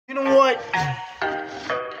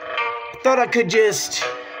thought I could just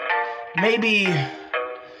maybe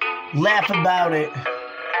laugh about it.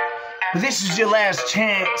 But this is your last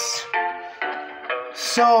chance.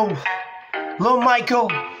 So, Lil Michael,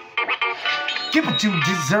 get what you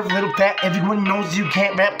deserve, little fat. Everyone knows you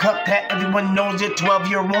can't rap, cut that. Everyone knows you're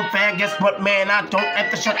 12-year-old fat. Guess what, man? I don't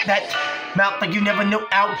have to shut that mouth like you never knew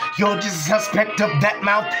out. You're just a suspect of that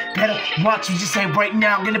mouth. Better watch what you say right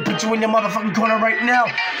now. Gonna put you in your motherfucking corner right now.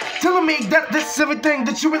 Telling me that this is everything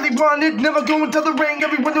that you really wanted. Never going to the ring.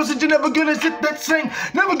 Everyone knows that you're never gonna sit that sing.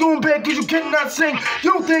 Never going back cause you cannot sing.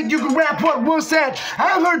 You don't think you can rap, what was that?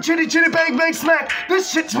 I've heard chitty chitty bang bang smack. This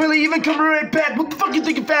shit's really even coming right back. What the fuck you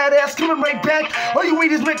think, you fat ass, coming right back? All you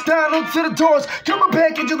eat is McDonald's to the doors. Coming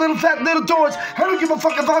back at your little fat little doors. I don't give a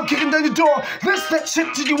fuck if I'm kicking down your door. This that shit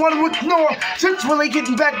that you want to ignore. Shit's really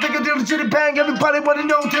getting back, like a little chitty bang. Everybody wanna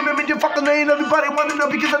know, tell me in your fucking name. Everybody wanna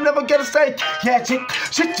know because I never get a say. Yeah,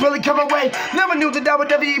 shit's really coming away. Never knew that I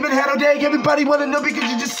would never even had a day. Everybody wanna know because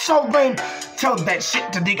you're just so lame. Tell that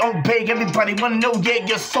shit to the old bag. Everybody wanna know, yeah,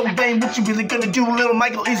 you're so lame. What you really gonna do? Little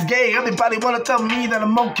Michael is gay. Everybody wanna tell me that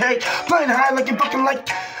I'm okay. Flying high like you fucking like.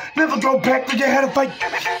 Never go back like you had a fight.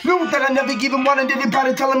 Knew that I never even wanted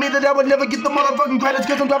anybody telling me that I would never get the motherfucking credits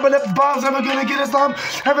cause I'm dropping F bombs, never gonna get a song.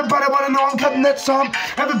 Everybody wanna know I'm cutting that song.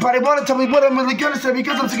 Everybody wanna tell me what I'm really gonna say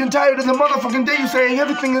because I'm sick and tired of the motherfucking day you saying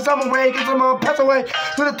everything is I'm away cause I'm gonna pass away.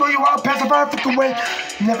 Gonna throw you out, pass the fire, fuck away.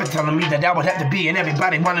 Never telling me that I would have to be, and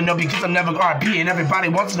everybody wanna know because I'm never gonna be, and everybody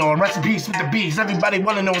wants to know a recipe with the bees. Everybody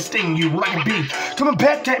wanna know a sting you like a bee. Coming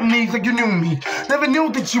back at me like you knew me. Never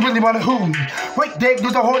knew that you really wanna who me. Wait, there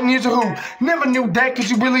goes a horn years of who. Never knew that cause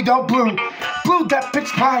you really don't blue. Blew that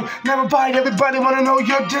bitch pie, never bite. Everybody wanna know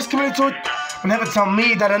you're just committed to it. But never tell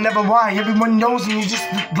me that I never lie. Everyone knows and you just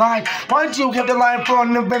lie. Why'd you have to lie in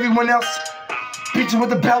front of everyone else? Beat you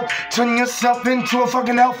with a belt, turn yourself into a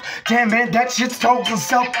fucking elf. Damn man, that shit's told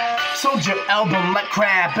yourself. Sold your album like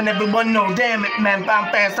crap, and everyone knows. Damn it, man,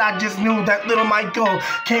 I'm fast. I just knew that little Michael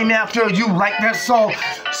came after you like their soul.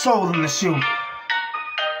 Soul in the shoe.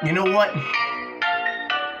 You know what?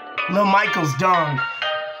 Lil Michael's done.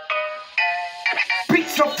 Beat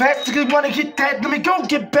so fast, you wanna hit that. Let me go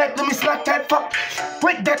get back, let me slap that fuck.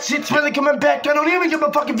 Wait, that shit's really coming back. I don't even give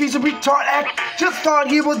a fucking piece of retard act. Just thought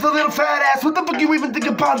he was a little fat ass. What the fuck you even think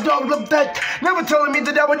about dog of that? Never telling me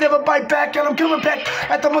that I would never bite back. And I'm coming back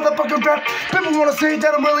at the motherfucking rap. People wanna say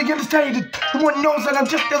that I'm really illustrated. No one knows that I'm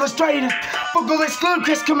just illustrated. Vocalist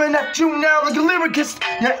lyricist coming at you now like a lyricist.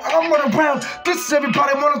 Yeah, I'm running around. This is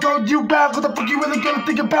everybody wanna throw you out. What the fuck you really gonna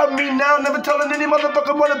think about me now? Never telling any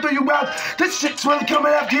motherfucker wanna throw you out. This shit's really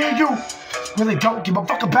coming after you. Really don't give a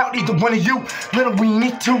fuck about either one of you. Little we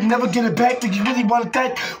need to never get it back. Think you really wanted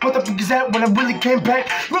that? What the fuck is that when I really came back?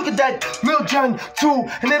 Look at that, Lil Jon too.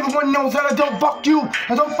 And everyone knows that I don't fuck you.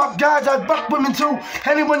 I don't fuck guys, I fuck women too.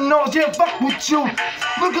 Anyone knows, yeah, fuck with you.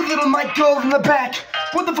 Look at little Michael in the back.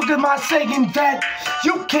 What the fuck am I saying that?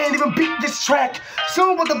 You can't even beat this track.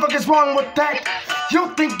 So what the fuck is wrong with that?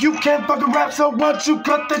 You think you can't fucking rap, so won't you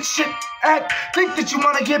cut that shit? Act, think that you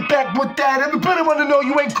wanna get back with that. Everybody wanna know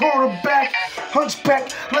you ain't quarterback.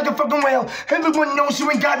 Hunchback like a fucking whale. Everyone knows you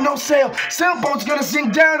ain't got no sail. Sailboat's gonna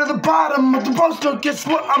sink down to the bottom of the roaster. Guess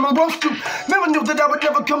what? I'm a roaster. Never knew that I would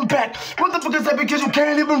never come back. What the fuck is that? Because you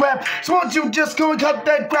can't even rap. So why don't you just go and cut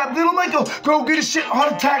that crap? Little Michael, go get a shit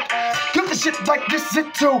heart attack. Cut the shit like this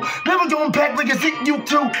it too. Never going back like it's it you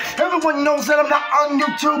too. Everyone knows that I'm not on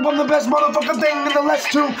YouTube. I'm the best motherfucking thing in the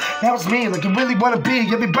last two. Now it's me like you really wanna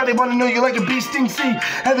be. Everybody wanna know you like a beast in sea.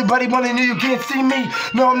 Everybody wanna know you can't see me.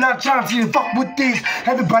 No, I'm not trying to fuck with these.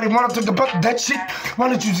 Everybody wanna talk about that shit. Why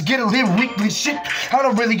don't you just get a little weekly shit? I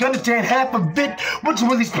don't really understand half of it. What you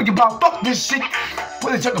really speak about? Fuck this shit.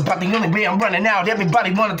 What they talk about the only way I'm running out.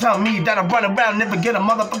 Everybody wanna tell me that I run around. Never get a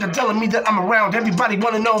motherfucker telling me that I'm around. Everybody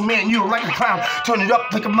wanna know, man, you like a clown. Turn it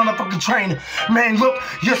up like a motherfucking train. Man, look,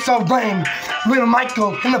 you're so lame. Little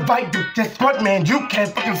Michael in the Viper. Guess what, man? You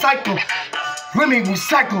can't fucking cycle. Let me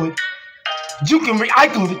recycle it. You can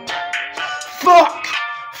recycle it.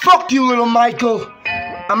 Fuck you, little Michael.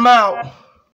 I'm out.